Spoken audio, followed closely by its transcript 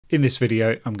In this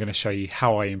video, I'm going to show you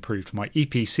how I improved my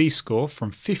EPC score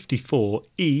from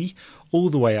 54E all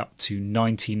the way up to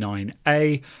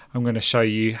 99A. I'm going to show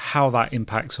you how that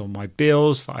impacts on my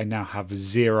bills, that I now have a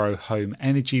zero home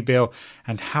energy bill,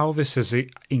 and how this has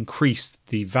increased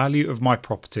the value of my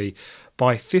property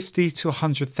by £50,000 to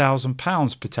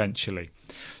 £100,000 potentially.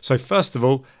 So first of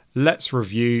all, let's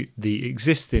review the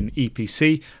existing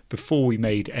EPC before we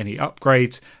made any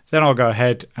upgrades. Then I'll go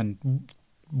ahead and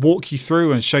walk you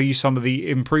through and show you some of the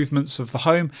improvements of the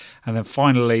home, and then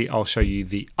finally I'll show you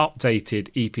the updated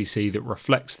EPC that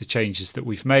reflects the changes that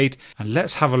we've made. And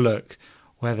let's have a look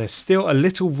where there's still a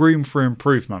little room for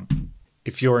improvement.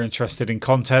 If you're interested in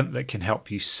content that can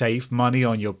help you save money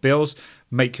on your bills,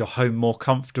 make your home more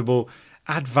comfortable,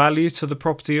 add value to the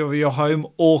property of your home,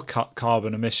 or cut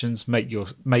carbon emissions,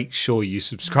 make sure you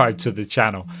subscribe to the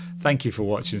channel. Thank you for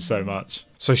watching so much.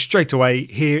 So straight away,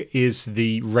 here is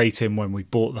the rating when we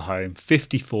bought the home.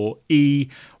 54E,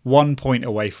 1 point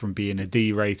away from being a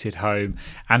D rated home,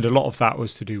 and a lot of that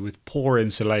was to do with poor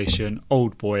insulation,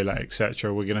 old boiler,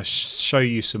 etc. We're going to show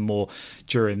you some more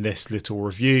during this little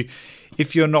review.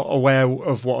 If you're not aware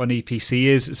of what an EPC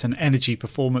is, it's an energy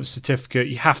performance certificate.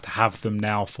 You have to have them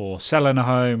now for selling a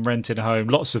home, renting a home,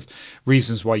 lots of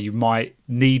reasons why you might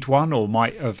need one or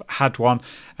might have had one.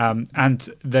 And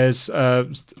there's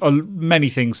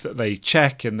many things that they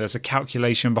check, and there's a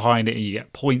calculation behind it, and you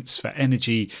get points for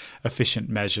energy efficient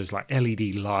measures like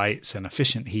LED lights and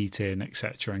efficient heating,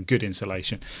 etc., and good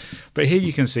insulation. But here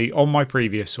you can see on my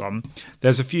previous one,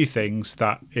 there's a few things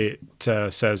that it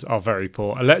says are very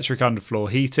poor. Electric underfloor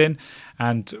heating,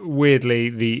 and weirdly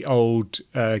the old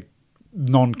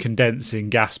non-condensing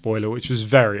gas boiler, which was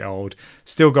very old,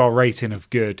 still got a rating of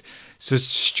good. It's a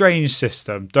strange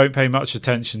system. Don't pay much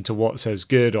attention to what says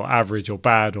good or average or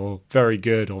bad or very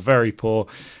good or very poor,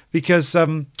 because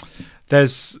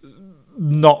there's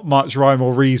not much rhyme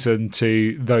or reason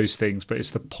to those things, but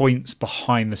it's the points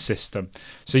behind the system.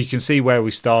 So you can see where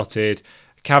we started.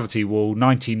 Cavity wall,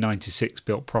 1996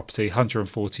 built property,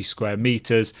 140 square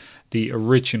meters, the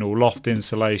original loft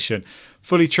insulation,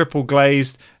 fully triple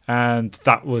glazed, and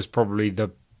that was probably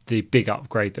the big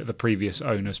upgrade that the previous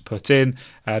owners put in.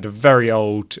 I had a very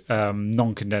old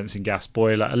non-condensing gas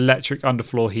boiler, electric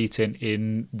underfloor heating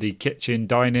in the kitchen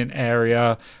dining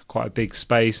area, quite a big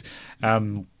space,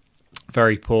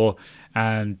 very poor,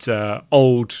 and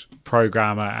old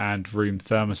programmer and room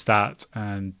thermostat,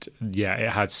 and yeah,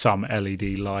 it had some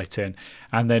LED lighting,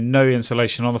 and then no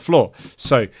insulation on the floor.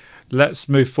 So let's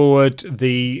move forward.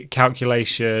 The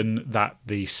calculation that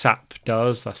the SAP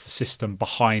does, that's the system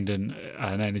behind an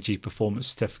energy performance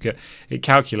certificate, it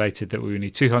calculated that we would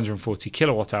need 240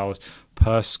 kilowatt hours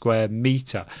per square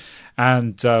meter,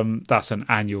 and that's an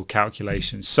annual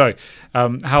calculation. So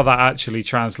how that actually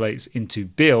translates into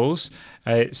bills,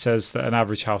 it says that an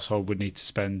average household would need to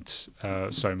spend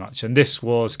so much, and this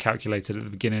was calculated at the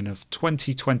beginning of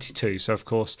 2022. So of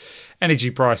course energy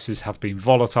prices have been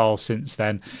volatile since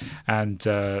then, and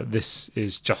this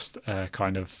is just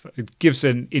kind of, it gives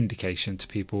an indication to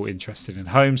people interested in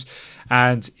homes.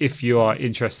 And if you are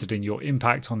interested in your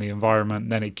impact on the environment,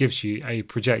 then it gives you a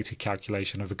projected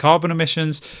calculation of the carbon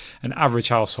emissions. An average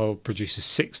household produces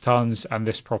 6 tons, and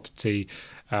this property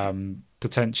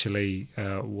potentially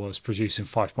was producing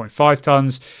 5.5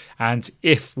 tons. And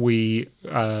if we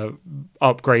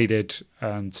upgraded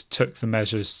and took the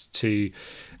measures to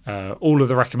all of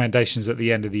the recommendations at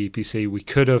the end of the EPC, we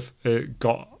could have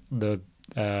got the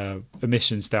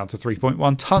emissions down to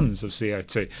 3.1 tons of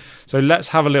CO2. So let's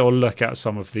have a little look at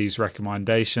some of these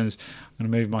recommendations. I'm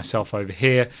going to move myself over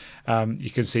here. You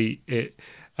can see it.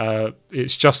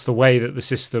 It's just the way that the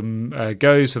system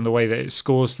goes and the way that it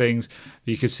scores things.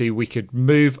 You can see we could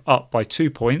move up by 2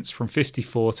 points from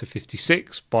 54 to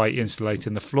 56 by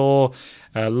insulating the floor.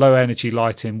 Low energy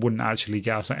lighting wouldn't actually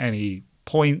get us any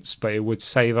points, but it would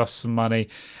save us some money.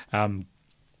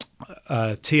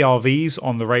 TRVs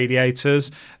on the radiators,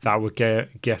 that would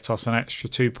get us an extra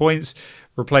 2 points.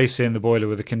 Replacing the boiler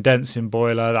with a condensing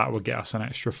boiler, that would get us an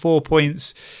extra 4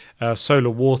 points. Solar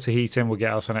water heating will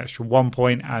get us an extra 1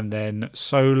 point, and then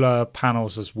solar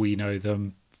panels as we know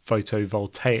them,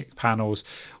 photovoltaic panels,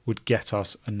 would get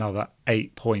us another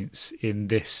 8 points in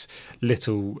this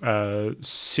little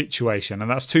situation,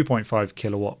 and that's 2.5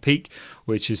 kilowatt peak,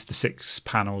 which is the 6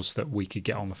 panels that we could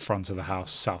get on the front of the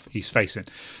house southeast facing.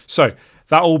 So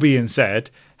that all being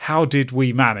said, how did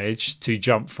we manage to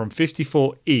jump from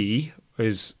 54E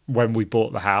is when we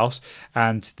bought the house,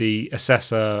 and the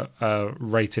assessor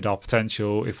rated our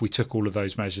potential if we took all of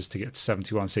those measures to get to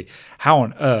 71C. How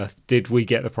on earth did we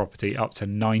get the property up to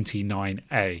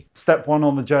 99A? Step one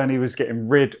on the journey was getting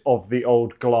rid of the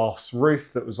old glass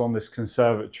roof that was on this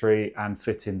conservatory and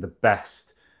fitting the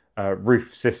best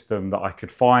roof system that I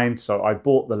could find. So I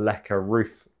bought the Lecker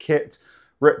roof kit,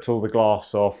 ripped all the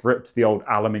glass off, ripped the old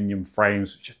aluminium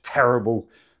frames, which are terrible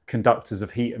conductors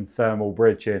of heat and thermal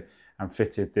bridging, and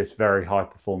fitted this very high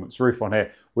performance roof on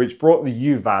here, which brought the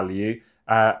U value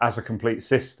as a complete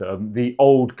system. The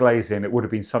old glazing, it would have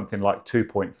been something like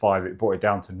 2.5. It brought it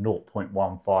down to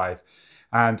 0.15.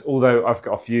 And although I've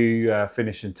got a few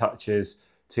finishing touches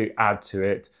to add to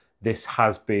it, this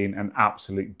has been an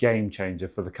absolute game changer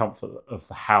for the comfort of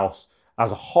the house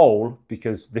as a whole,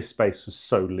 because this space was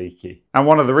so leaky. And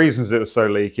one of the reasons it was so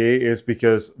leaky is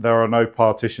because there are no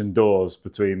partition doors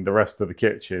between the rest of the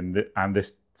kitchen and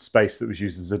this space that was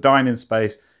used as a dining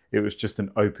space. It was just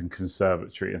an open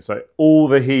conservatory. And so all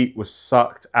the heat was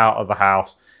sucked out of the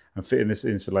house, and fitting this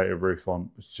insulated roof on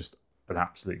was just an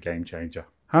absolute game changer.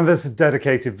 And there's a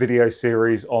dedicated video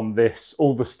series on this,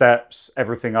 all the steps,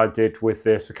 everything I did with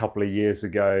this a couple of years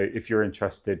ago. If you're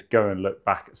interested, go and look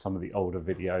back at some of the older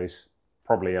videos.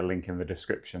 Probably a link in the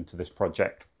description to this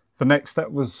project. The next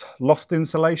step was loft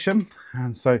insulation.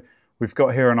 And so we've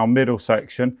got here in our middle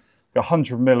section, got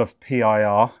 100 mil of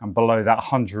PIR, and below that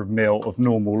 100 mil of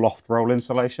normal loft roll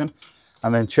insulation.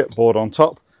 And then chipboard on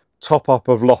top up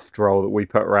of loft roll that we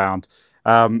put around.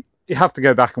 You have to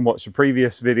go back and watch the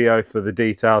previous video for the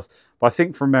details, but I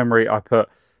think from memory I put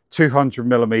 200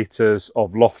 millimeters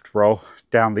of loft roll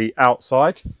down the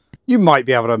outside. You might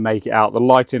be able to make it out. The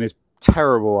lighting is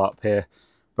terrible up here,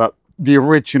 but the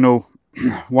original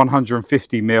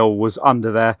 150 mil was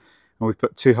under there, and we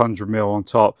put 200 mil on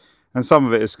top, and some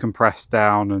of it is compressed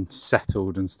down and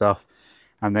settled and stuff.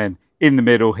 And then in the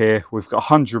middle here we've got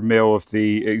 100 mil of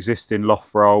the existing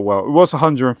loft roll. Well, it was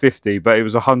 150, but it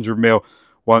was 100 mil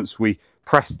once we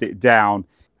pressed it down.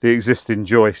 The existing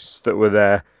joists that were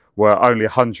there were only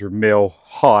 100 mil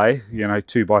high, you know,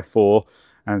 2x4,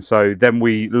 and so then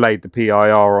we laid the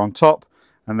PIR on top,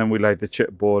 and then we laid the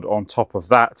chipboard on top of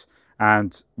that.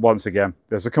 And once again,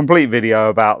 there's a complete video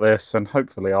about this, and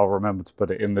hopefully I'll remember to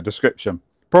put it in the description.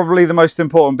 Probably the most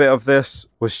important bit of this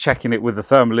was checking it with the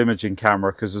thermal imaging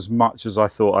camera, because as much as I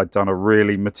thought I'd done a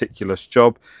really meticulous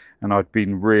job and I'd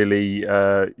been really,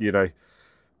 you know,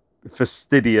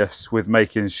 fastidious with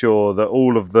making sure that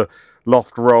all of the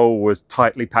loft roll was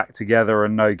tightly packed together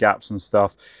and no gaps and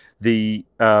stuff, the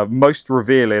most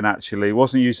revealing actually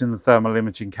wasn't using the thermal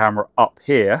imaging camera up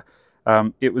here.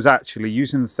 It was actually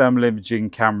using the thermal imaging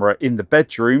camera in the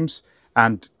bedrooms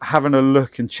and having a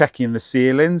look and checking the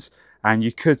ceilings, and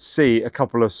you could see a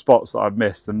couple of spots that I'd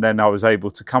missed, and then I was able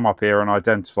to come up here and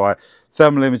identify it.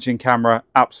 Thermal imaging camera,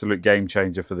 absolute game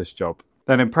changer for this job.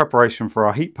 Then in preparation for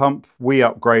our heat pump, we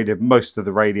upgraded most of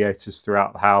the radiators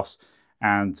throughout the house,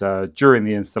 and during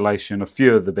the installation a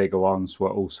few of the bigger ones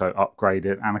were also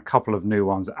upgraded and a couple of new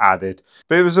ones added.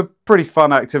 But it was a pretty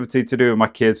fun activity to do with my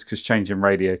kids, because changing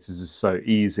radiators is so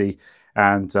easy,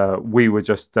 and we were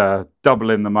just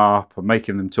doubling them up and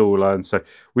making them taller, and so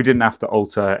we didn't have to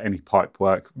alter any pipe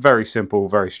work. Very simple,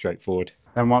 very straightforward.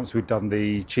 And once we'd done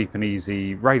the cheap and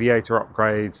easy radiator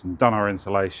upgrades and done our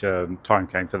insulation, time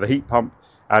came for the heat pump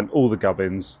and all the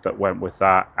gubbins that went with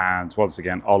that. And once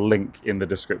again, I'll link in the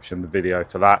description the video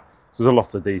for that. So there's a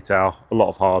lot of detail, a lot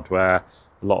of hardware,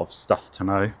 a lot of stuff to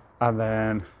know. And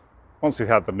then once we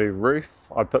had the new roof,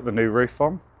 I put the new roof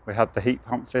on. We had the heat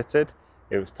pump fitted.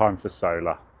 It was time for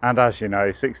solar. And as you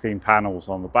know, 16 panels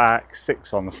on the back,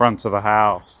 6 on the front of the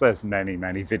house. There's many,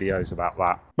 many videos about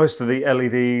that. Most of the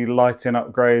LED lighting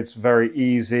upgrades, very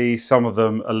easy. Some of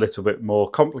them a little bit more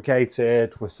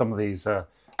complicated with some of these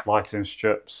lighting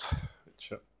strips,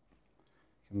 which you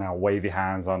can now wave your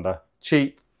hands under.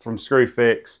 Cheap from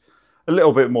Screwfix, a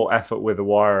little bit more effort with the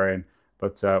wiring,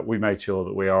 but we made sure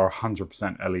that we are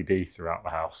 100% LED throughout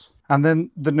the house. And then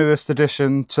the newest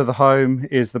addition to the home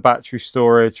is the battery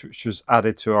storage, which was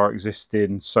added to our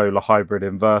existing solar hybrid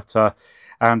inverter.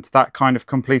 And that kind of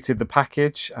completed the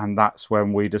package. And that's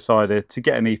when we decided to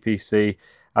get an EPC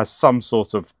as some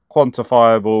sort of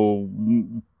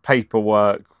quantifiable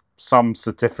paperwork, some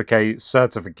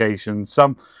certification,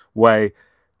 some way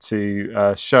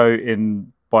to show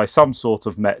by some sort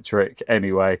of metric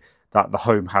anyway, that the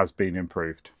home has been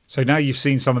improved. So now you've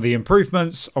seen some of the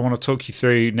improvements, I want to talk you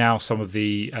through now some of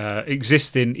the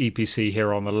existing EPC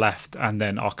here on the left, and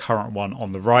then our current one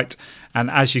on the right.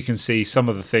 And as you can see, some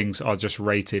of the things are just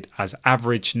rated as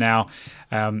average now,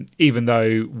 even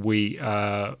though we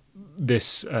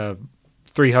this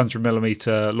 300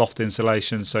 millimeter loft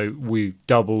insulation, so we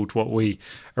doubled what we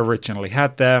originally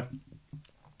had there.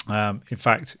 In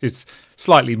fact, it's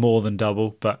slightly more than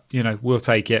double, but we'll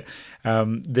take it.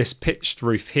 This pitched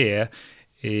roof here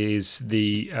is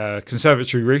the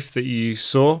conservatory roof that you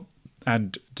saw,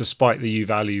 and despite the U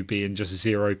value being just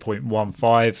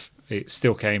 0.15, it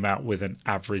still came out with an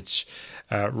average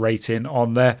rating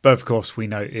on there. But of course, we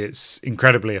know it's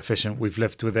incredibly efficient. We've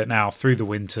lived with it now through the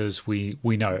winters. We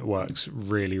know it works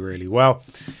really, really well.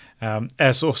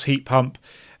 Air source heat pump.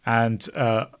 And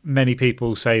many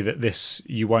people say that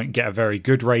you won't get a very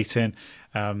good rating.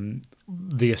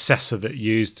 The assessor that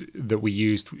we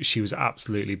used, she was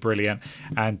absolutely brilliant,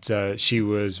 and she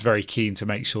was very keen to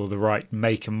make sure the right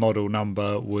make and model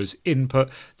number was input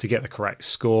to get the correct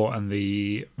score. And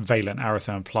the Valent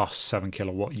Aerotherm Plus 7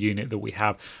 kilowatt unit that we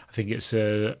have, I think it's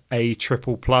a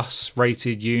triple plus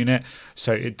rated unit,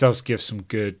 so it does give some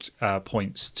good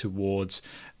points towards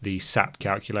the SAP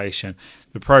calculation.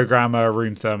 The programmer,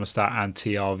 room thermostat, and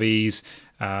TRVs.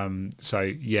 So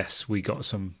yes, we got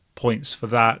some points for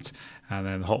that. And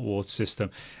then the hot water system.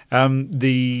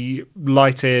 The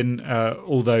lighting,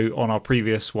 although on our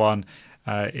previous one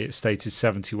it stated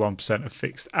 71% of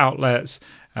fixed outlets,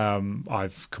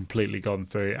 I've completely gone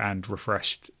through and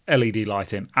refreshed LED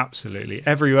lighting absolutely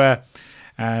everywhere.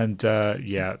 And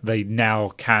they now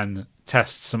can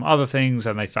test some other things,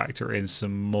 and they factor in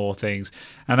some more things.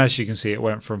 And as you can see, it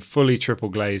went from fully triple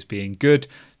glaze being good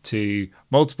to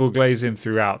multiple glazing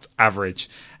throughout average.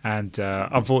 And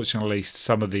unfortunately,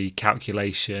 some of the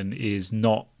calculation is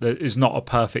not a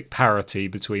perfect parity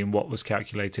between what was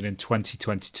calculated in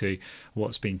 2022,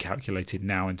 what's being calculated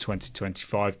now in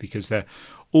 2025, because they're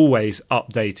always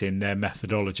updating their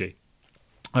methodology.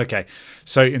 Okay,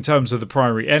 so in terms of the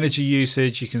primary energy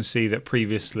usage, you can see that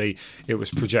previously it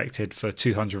was projected for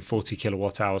 240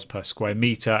 kilowatt hours per square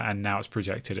meter, and now it's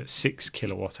projected at 6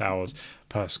 kilowatt hours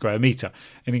per square meter.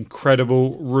 An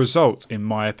incredible result, in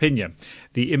my opinion.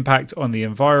 The impact on the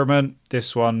environment,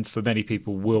 this one for many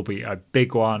people will be a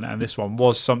big one, and this one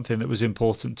was something that was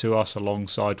important to us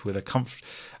alongside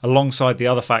the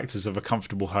other factors of a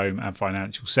comfortable home and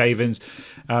financial savings.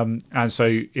 And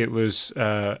so it was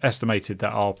estimated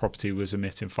that our property was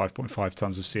emitting 5.5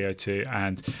 tons of CO2,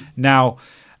 and now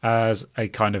as a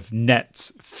kind of net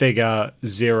figure,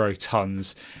 0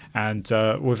 tons, and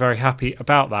we're very happy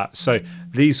about that. So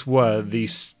these were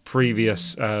these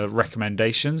previous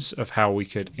recommendations of how we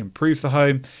could improve the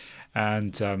home,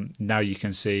 and now you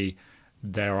can see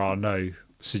there are no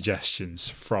suggestions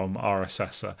from our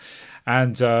assessor.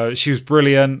 And she was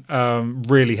brilliant,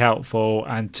 really helpful,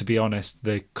 and to be honest,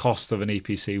 the cost of an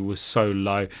EPC was so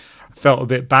low. I felt a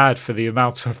bit bad for the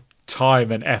amount of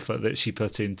time and effort that she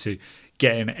put into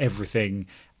getting everything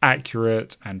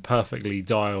accurate and perfectly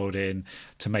dialed in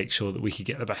to make sure that we could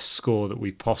get the best score that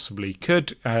we possibly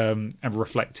could, and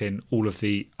reflecting all of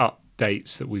the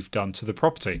updates that we've done to the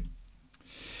property.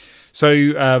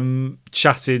 So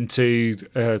chatting to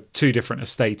 2 different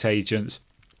estate agents,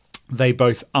 they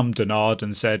both ummed and ahed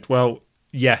and said, well,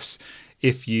 yes,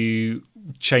 if you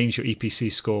change your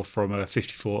EPC score from a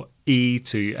 54E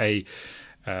to a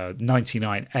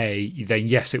 99A, then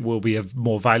yes, it will be a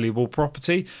more valuable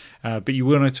property, but you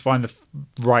will need to find the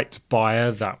right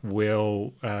buyer that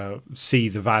will see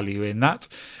the value in that.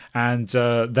 And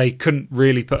they couldn't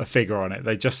really put a figure on it.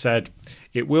 They just said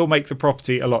it will make the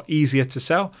property a lot easier to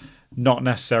sell, not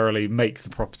necessarily make the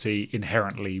property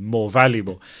inherently more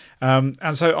valuable. And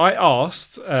so I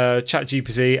asked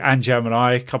ChatGPT and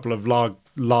Gemini, a couple of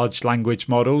large language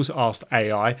models, asked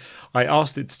AI. I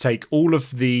asked it to take all of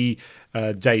the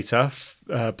data,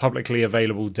 publicly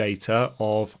available data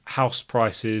of house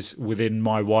prices within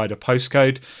my wider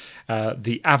postcode,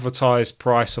 the advertised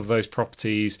price of those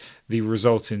properties, the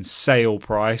resulting sale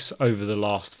price over the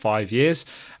last 5 years,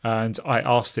 and I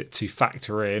asked it to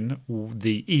factor in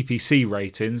the EPC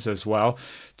ratings as well,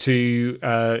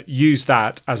 to use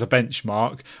that as a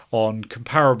benchmark on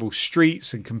comparable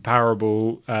streets and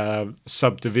comparable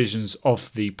subdivisions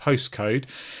of the postcode,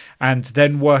 and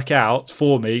then work out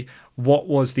for me what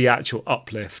was the actual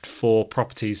uplift for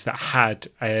properties that had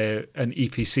an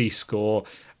EPC score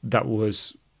that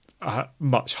was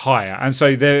much higher. And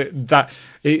so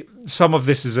some of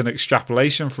this is an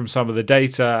extrapolation from some of the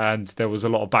data, and there was a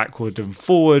lot of backward and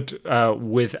forward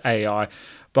with AI.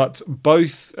 But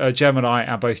both Gemini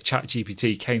and both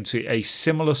ChatGPT came to a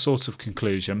similar sort of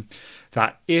conclusion,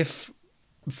 that if,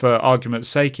 for argument's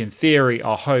sake, in theory,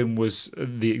 our home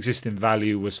the existing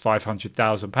value was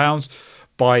 £500,000,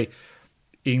 by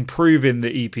improving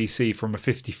the EPC from a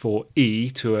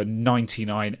 54E to a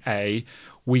 99A,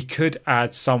 we could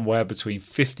add somewhere between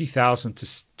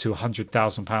 £50,000 to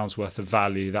 £100,000 worth of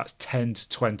value. That's 10 to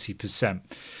 20%.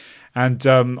 And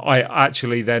I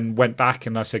actually then went back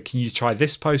and I said, can you try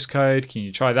this postcode? Can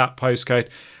you try that postcode?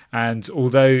 And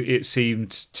although it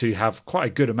seemed to have quite a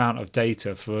good amount of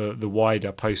data for the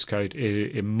wider postcode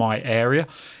in my area,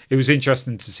 it was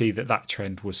interesting to see that that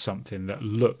trend was something that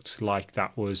looked like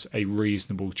that was a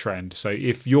reasonable trend. So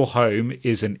if your home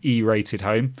is an E-rated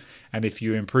home, and if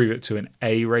you improve it to an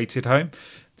A-rated home,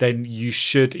 then you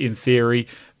should, in theory,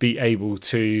 be able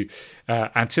to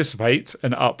anticipate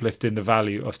an uplift in the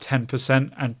value of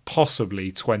 10% and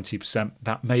possibly 20%.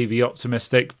 That may be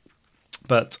optimistic.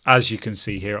 But as you can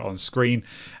see here on screen,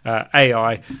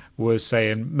 AI was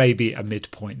saying maybe a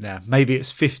midpoint there. Maybe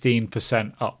it's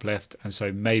 15% uplift. And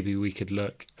so maybe we could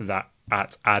look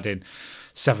at adding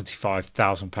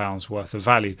 £75,000 worth of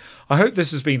value. I hope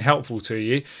this has been helpful to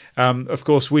you. Of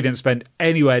course, we didn't spend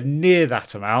anywhere near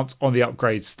that amount on the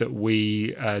upgrades that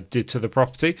we did to the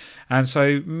property. And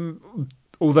so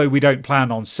although we don't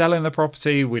plan on selling the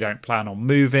property, we don't plan on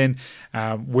moving,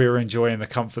 we're enjoying the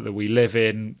comfort that we live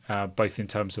in, both in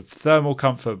terms of thermal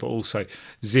comfort, but also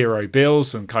zero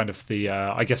bills and kind of the,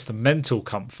 I guess, the mental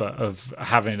comfort of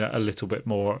having a little bit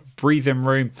more breathing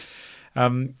room.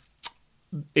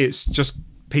 It's just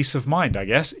peace of mind, I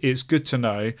guess. It's good to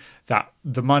know that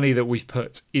the money that we've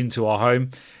put into our home,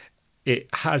 it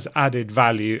has added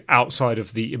value outside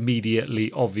of the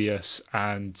immediately obvious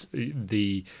and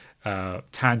the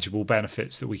tangible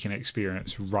benefits that we can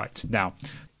experience right now.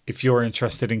 If you're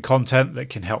interested in content that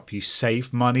can help you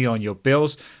save money on your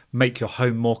bills, make your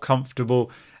home more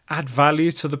comfortable, add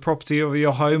value to the property of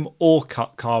your home, or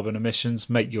cut carbon emissions,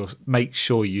 make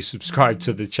sure you subscribe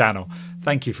to the channel.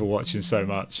 Thank you for watching so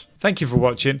much. Thank you for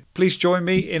watching. Please join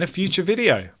me in a future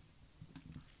video.